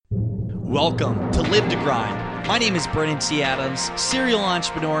Welcome to Live to Grind. My name is Brennan T. Adams, serial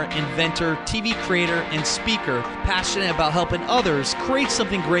entrepreneur, inventor, TV creator, and speaker, passionate about helping others create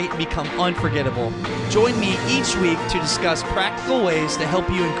something great and become unforgettable. Join me each week to discuss practical ways to help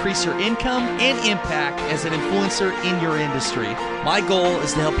you increase your income and impact as an influencer in your industry. My goal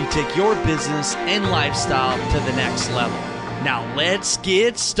is to help you take your business and lifestyle to the next level. Now let's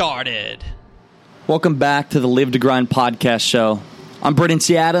get started. Welcome back to the Live to Grind podcast show. I'm Brennan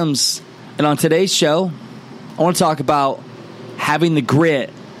T. Adams. And on today's show, I want to talk about having the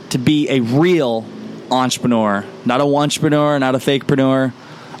grit to be a real entrepreneur. Not a wantrepreneur, not a fakepreneur,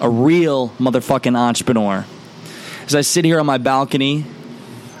 a real motherfucking entrepreneur. As I sit here on my balcony,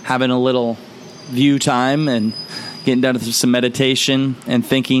 having a little view time and getting done with some meditation and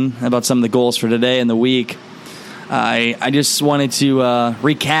thinking about some of the goals for today and the week, I just wanted to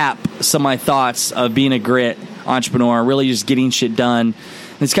recap some of my thoughts of being a grit entrepreneur, really just getting shit done.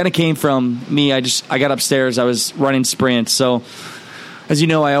 This kind of came from me. I got upstairs. I was running sprints. So, as you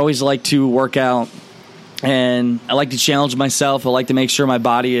know, I always like to work out, and I like to challenge myself. I like to make sure my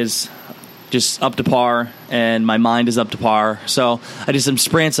body is just up to par and my mind is up to par. So, I did some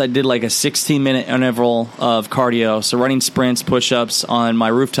sprints. I did like a 16-minute interval of cardio. So, running sprints, push-ups on my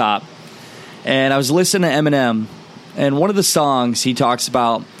rooftop. And I was listening to Eminem, and one of the songs he talks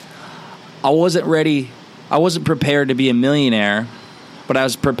about, I wasn't prepared to be a millionaire, but I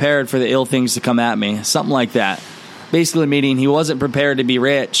was prepared for the ill things to come at me. Something like that. Basically meaning he wasn't prepared to be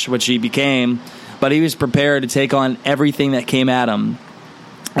rich, which he became, but he was prepared to take on everything that came at him.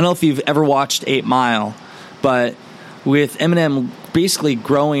 I don't know if you've ever watched 8 Mile, but with Eminem basically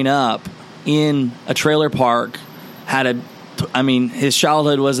growing up in a trailer park, his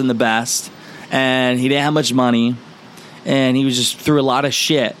childhood wasn't the best, and he didn't have much money, and he was just through a lot of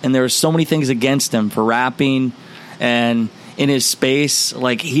shit, and there were so many things against him for rapping, and in his space,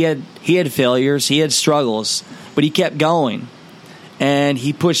 like he had failures, he had struggles, but he kept going, and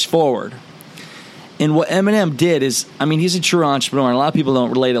he pushed forward. And what Eminem did is, he's a true entrepreneur, and a lot of people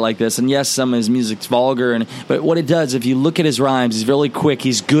don't relate it like this, and yes, some of his music's vulgar, but what it does, if you look at his rhymes, he's really quick,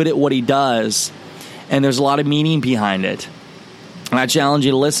 he's good at what he does, and there's a lot of meaning behind it. And I challenge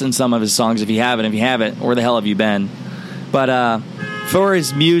you to listen to some of his songs if you haven't. If you haven't, where the hell have you been? But for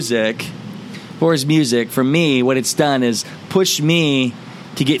his music, for me, what it's done is push me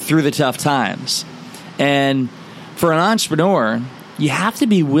to get through the tough times. And for an entrepreneur, you have to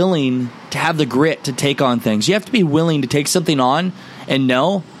be willing to have the grit to take on things. You have to be willing to take something on and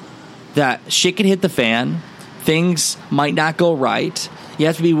know that shit can hit the fan. Things might not go right. You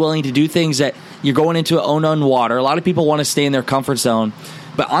have to be willing to do things that you're going into unknown water. A lot of people want to stay in their comfort zone,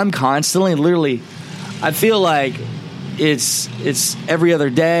 but I'm constantly, literally, I feel like it's every other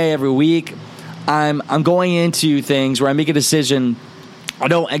day, every week. I'm going into things where I make a decision. I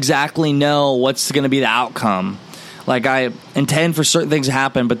don't exactly know what's going to be the outcome. Like, I intend for certain things to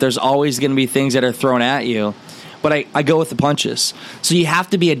happen, but there's always going to be things that are thrown at you. But I go with the punches. So you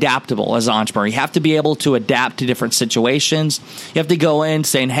have to be adaptable as an entrepreneur. You have to be able to adapt to different situations. You have to go in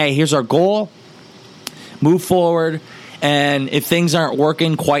saying, hey, here's our goal. Move forward. And if things aren't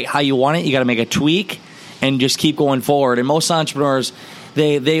working quite how you want it, you got to make a tweak and just keep going forward. And most entrepreneurs,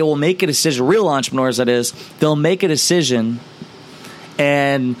 they will make a decision. Real entrepreneurs, that is, they'll make a decision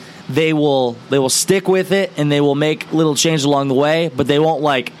and they will stick with it, and they will make little changes along the way, but they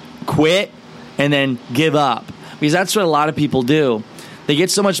won't quit and then give up, because that's what a lot of people do. They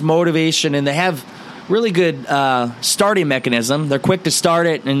get so much motivation and they have really good starting mechanism. They're quick to start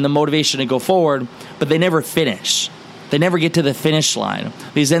it and the motivation to go forward, but they never finish. They never get to the finish line,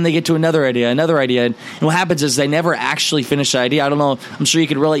 because then they get to another idea. And what happens is they never actually finish the idea. I don't know. I'm sure you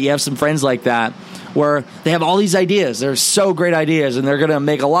could relate. You have some friends like that where they have all these ideas. They're so great ideas, and they're going to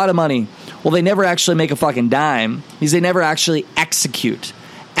make a lot of money. Well, they never actually make a fucking dime, because they never actually execute.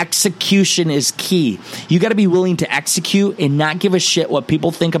 Execution is key. You got to be willing to execute and not give a shit what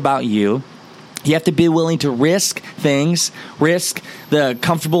people think about you. You have to be willing to risk things, risk the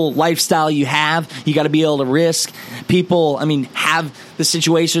comfortable lifestyle you have. You got to be able to risk people. Have the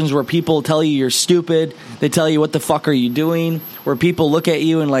situations where people tell you you're stupid. They tell you, what the fuck are you doing? Where people look at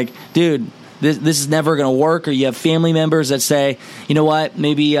you and like, dude, this is never going to work. Or you have family members that say, you know what,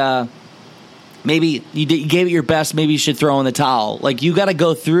 maybe you gave it your best. Maybe you should throw in the towel. Like, you got to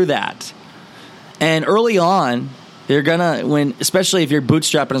go through that. And early on, you're gonna, especially if you're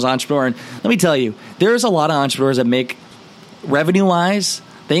bootstrapping as an entrepreneur, and let me tell you, there's a lot of entrepreneurs that make, revenue-wise,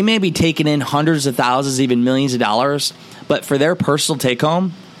 they may be taking in hundreds of thousands, even millions of dollars, but for their personal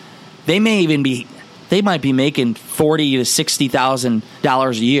take-home, they might be making $40,000 to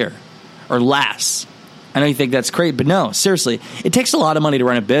 $60,000 a year or less. I know you think that's great, but no, seriously, it takes a lot of money to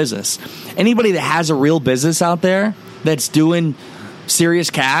run a business. Anybody that has a real business out there that's doing serious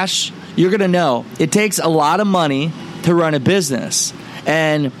cash, you're going to know it takes a lot of money to run a business.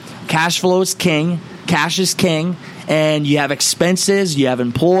 And cash flow is king. Cash is king. And you have expenses, you have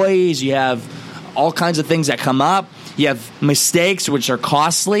employees, you have all kinds of things that come up. You have mistakes, which are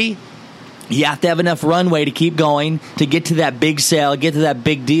costly. You have to have enough runway to keep going, to get to that big sale, get to that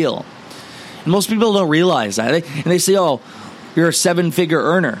big deal. And most people don't realize that. And they say, oh, you're a 7-figure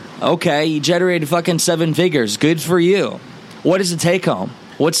earner. Okay, you generated fucking 7 figures. Good for you. What is the take home?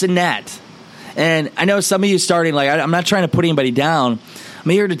 What's the net? And I know some of you starting, like, I'm not trying to put anybody down. I'm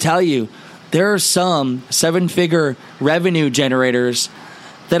here to tell you, there are some 7-figure revenue generators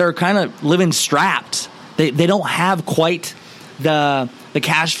that are kind of living strapped. They don't have quite the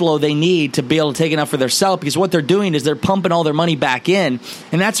cash flow they need to be able to take enough for themselves, because what they're doing is they're pumping all their money back in,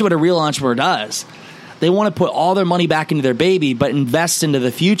 and that's what a real entrepreneur does. They want to put all their money back into their baby, but invest into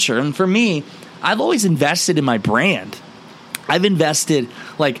the future. And for me, I've always invested in my brand. I've invested,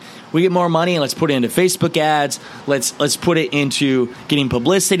 like, we get more money, let's put it into Facebook ads, let's put it into getting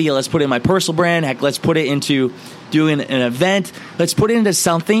publicity, let's put it in my personal brand, heck, let's put it into doing an event, let's put it into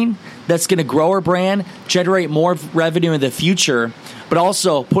something that's going to grow our brand, generate more revenue in the future, but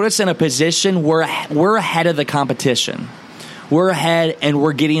also put us in a position where we're ahead of the competition. We're ahead and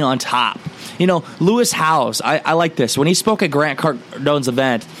we're getting on top. You know, Lewis Howes, I like this. When he spoke at Grant Cardone's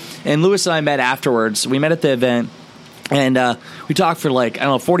event, and Lewis and I met afterwards, we met at the event, and we talked for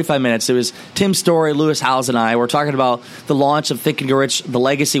 45 minutes. It was Tim Story, Lewis Howes, and I. We're talking about the launch of Think and Grow Rich, The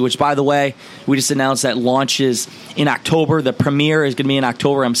Legacy, which, by the way, we just announced that launches in October. The premiere is going to be in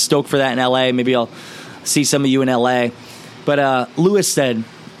October. I'm stoked for that in L.A. Maybe I'll see some of you in L.A. But Lewis said,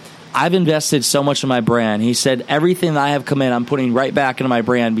 I've invested so much in my brand. He said, everything that I have come in, I'm putting right back into my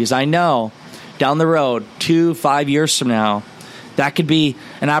brand, because I know down the road, 2-5 years from now, that could be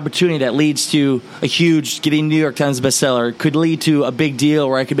an opportunity that leads to a huge, getting New York Times bestseller. It could lead to a big deal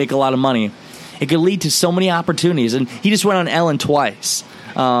where I could make a lot of money. It could lead to so many opportunities. And he just went on Ellen twice.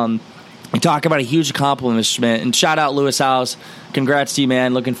 He talked about a huge accomplishment. And shout out Lewis Howes. Congrats to you,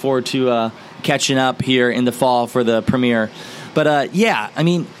 man. Looking forward to catching up here in the fall for the premiere. But yeah, I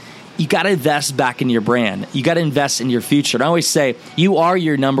mean, you got to invest back in your brand. You got to invest in your future. And I always say, you are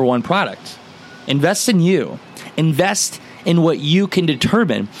your number one product. Invest in you. Invest in what you can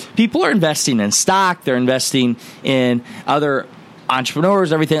determine. People are investing in stock. They're investing in other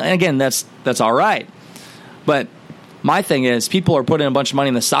entrepreneurs, everything. And again, that's all right. But my thing is, people are putting a bunch of money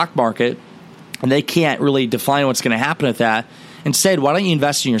in the stock market, and they can't really define what's going to happen with that. Instead, why don't you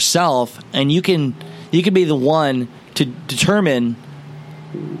invest in yourself, and you can be the one to determine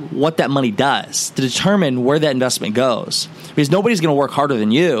what that money does, to determine where that investment goes. Because nobody's going to work harder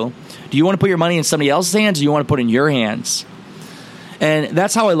than you. Do you want to put your money in somebody else's hands, or do you want to put it in your hands? And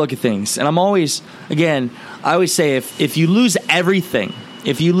that's how I look at things. And I always say, if you lose everything,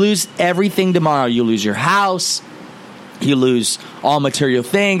 tomorrow, you lose your house, you lose all material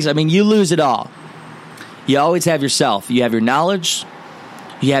things. I mean, you lose it all. You always have yourself. You have your knowledge,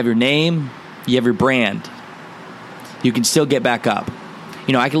 you have your name, you have your brand. You can still get back up.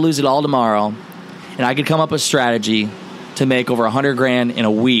 You know, I could lose it all tomorrow, and I could come up with a strategy to make over $100,000 in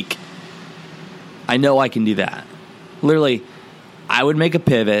a week. I know I can do that. Literally, I would make a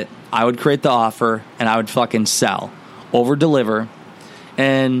pivot, I would create the offer, and I would fucking sell, over deliver.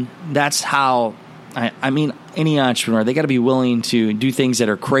 And that's how, I mean, any entrepreneur, they got to be willing to do things that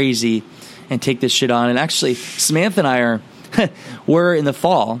are crazy and take this shit on. And actually, Samantha and I we're in the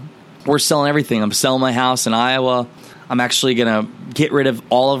fall, we're selling everything. I'm selling my house in Iowa. I'm actually going to get rid of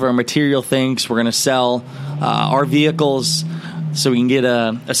all of our material things. We're going to sell our vehicles so we can get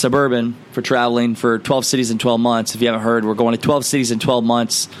a Suburban for traveling for 12 cities in 12 months. If you haven't heard, we're going to 12 cities in 12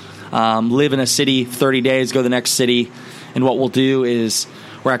 months, live in a city 30 days, go to the next city. And what we'll do is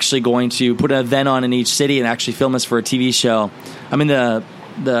we're actually going to put an event on in each city and actually film this for a TV show. I'm in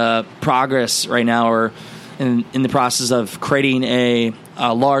the progress right now, or in the process of creating a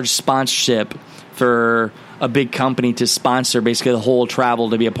large sponsorship for a big company to sponsor basically the whole travel,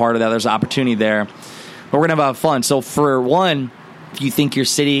 to be a part of that. There's an opportunity there. But we're going to have fun. So for one, if you think your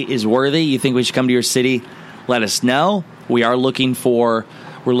city is worthy, you think we should come to your city, let us know. We're looking for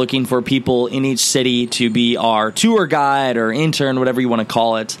people in each city to be our tour guide or intern, whatever you want to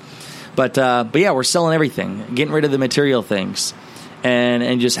call it. But yeah, we're selling everything, getting rid of the material things,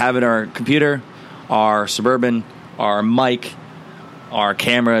 and just having our computer, our Suburban, our mic, our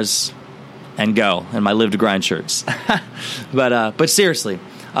cameras, and go, and my Live to Grind shirts. But seriously,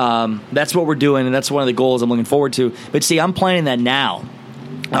 that's what we're doing, and that's one of the goals I'm looking forward to. But see, I'm planning that now.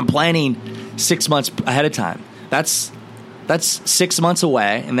 I'm planning 6 months ahead of time. That's 6 months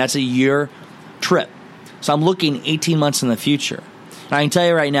away, and that's a year trip. So I'm looking 18 months in the future. And I can tell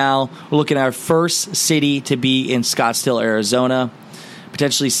you right now, we're looking at our first city to be in Scottsdale, Arizona.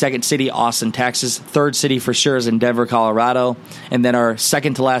 Potentially second city, Austin, Texas. Third city for sure is in Denver, Colorado. And then our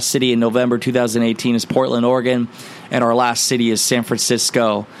second to last city in November 2018 is Portland, Oregon. And our last city is San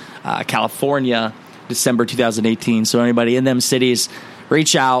Francisco, California, December 2018. So anybody in them cities,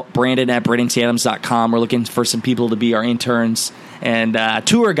 reach out, Brandon at BrandonTadams.com. We're looking for some people to be our interns and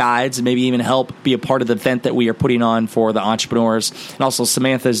tour guides and maybe even help be a part of the event that we are putting on for the entrepreneurs. And also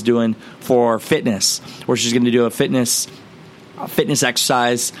Samantha's doing for fitness, where she's going to do a fitness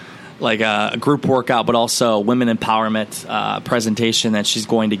exercise, like a group workout, but also women empowerment presentation that she's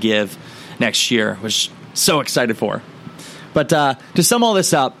going to give next year, which I'm so excited for. But to sum all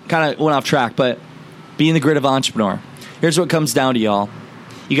this up, kind of went off track, but being the grit of entrepreneur, here's what comes down to, y'all.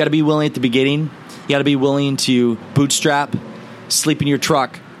 You got to be willing at the beginning. You got to be willing to bootstrap, sleep in your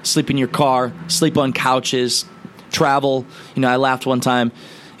truck, sleep in your car, sleep on couches, travel. I laughed one time.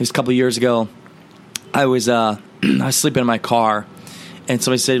 It was a couple of years ago. I was sleeping in my car, and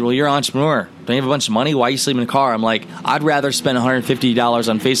somebody said, well, you're an entrepreneur. Don't you have a bunch of money? Why are you sleeping in a car? I'm like, I'd rather spend $150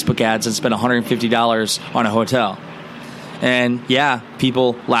 on Facebook ads than spend $150 on a hotel. And yeah,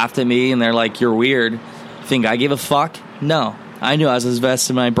 people laughed at me, and they're like, you're weird. Think I gave a fuck? No. I knew I was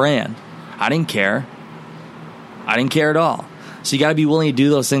invested in my brand. I didn't care. I didn't care at all. So you got to be willing to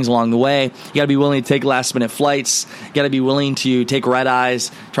do those things along the way. You got to be willing to take last minute flights. You got to be willing to take red eyes,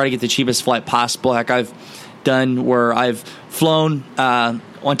 try to get the cheapest flight possible. Heck, I've done where I've flown.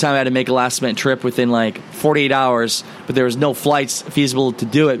 One time I had to make a last minute trip within like 48 hours, but there was no flights feasible to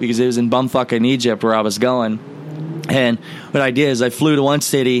do it because it was in bumfucking Egypt where I was going. And what I did is I flew to one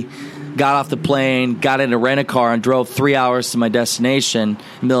city, got off the plane, got in a rent-a-car, and drove 3 hours to my destination in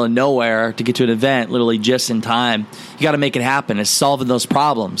the middle of nowhere to get to an event literally just in time. You got to make it happen. It's solving those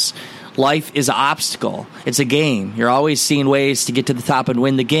problems. Life is an obstacle. It's a game. You're always seeing ways to get to the top and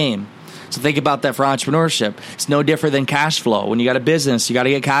win the game. So think about that for entrepreneurship. It's no different than cash flow. When you got a business, you got to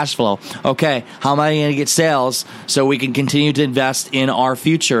get cash flow. Okay, how am I going to get sales so we can continue to invest in our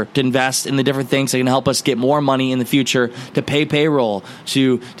future, to invest in the different things that can help us get more money in the future, to pay payroll,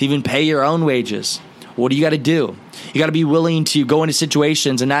 to even pay your own wages? What do you got to do? You got to be willing to go into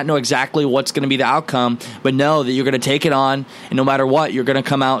situations and not know exactly what's going to be the outcome, but know that you're going to take it on, and no matter what, you're going to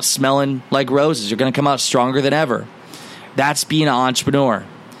come out smelling like roses. You're going to come out stronger than ever. That's being an entrepreneur.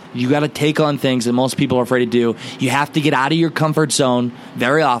 You got to take on things that most people are afraid to do. You have to get out of your comfort zone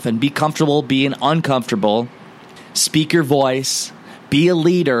very often. Be comfortable being uncomfortable. Speak your voice. Be a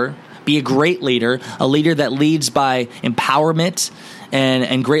leader. Be a great leader. A leader that leads by empowerment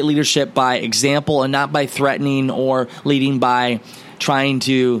and great leadership by example and not by threatening or leading by trying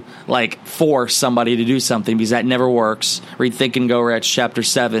to force somebody to do something, because that never works. Read Think and Go Rich, chapter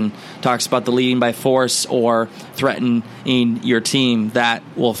 7, talks about the leading by force or threatening your team. That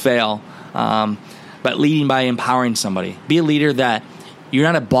will fail. But leading by empowering somebody. Be a leader that you're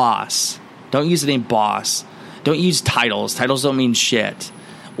not a boss. Don't use the name boss. Don't use titles. Titles don't mean shit.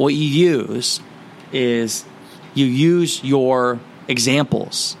 What you use is you use your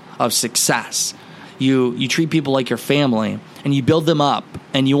examples of success. You treat people like your family, and you build them up,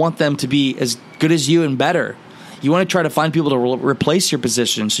 and you want them to be as good as you and better. You want to try to find people to replace your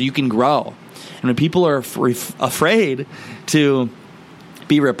position so you can grow. And when people are afraid to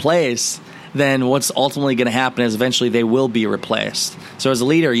be replaced, then what's ultimately going to happen is eventually they will be replaced. So as a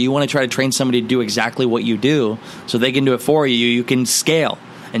leader, you want to try to train somebody to do exactly what you do so they can do it for you. You can scale,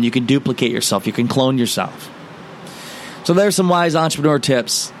 and you can duplicate yourself. You can clone yourself. So there's some wise entrepreneur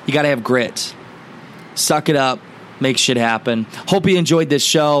tips. You got to have grit. Suck it up. Make shit happen. Hope you enjoyed this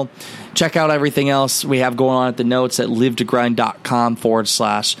show. Check out everything else we have going on at the notes at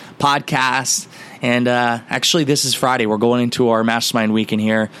livetogrind.com/podcast. And actually, this is Friday. We're going into our mastermind weekend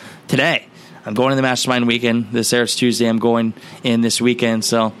here today. I'm going to the mastermind weekend. This airs Tuesday. I'm going in this weekend.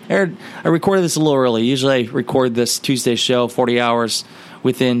 So I recorded this a little early. Usually I record this Tuesday show 40 hours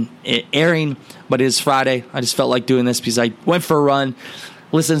within it airing, but it is Friday. I just felt like doing this because I went for a run,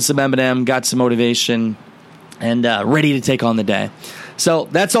 listened to some Eminem, got some motivation, and ready to take on the day. So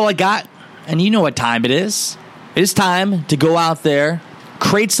that's all I got. And you know what time it is. It is time to go out there,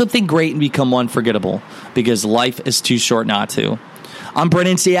 create something great, and become unforgettable, because life is too short not to. I'm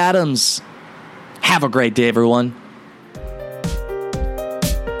Brandon T. Adams. Have a great day, everyone.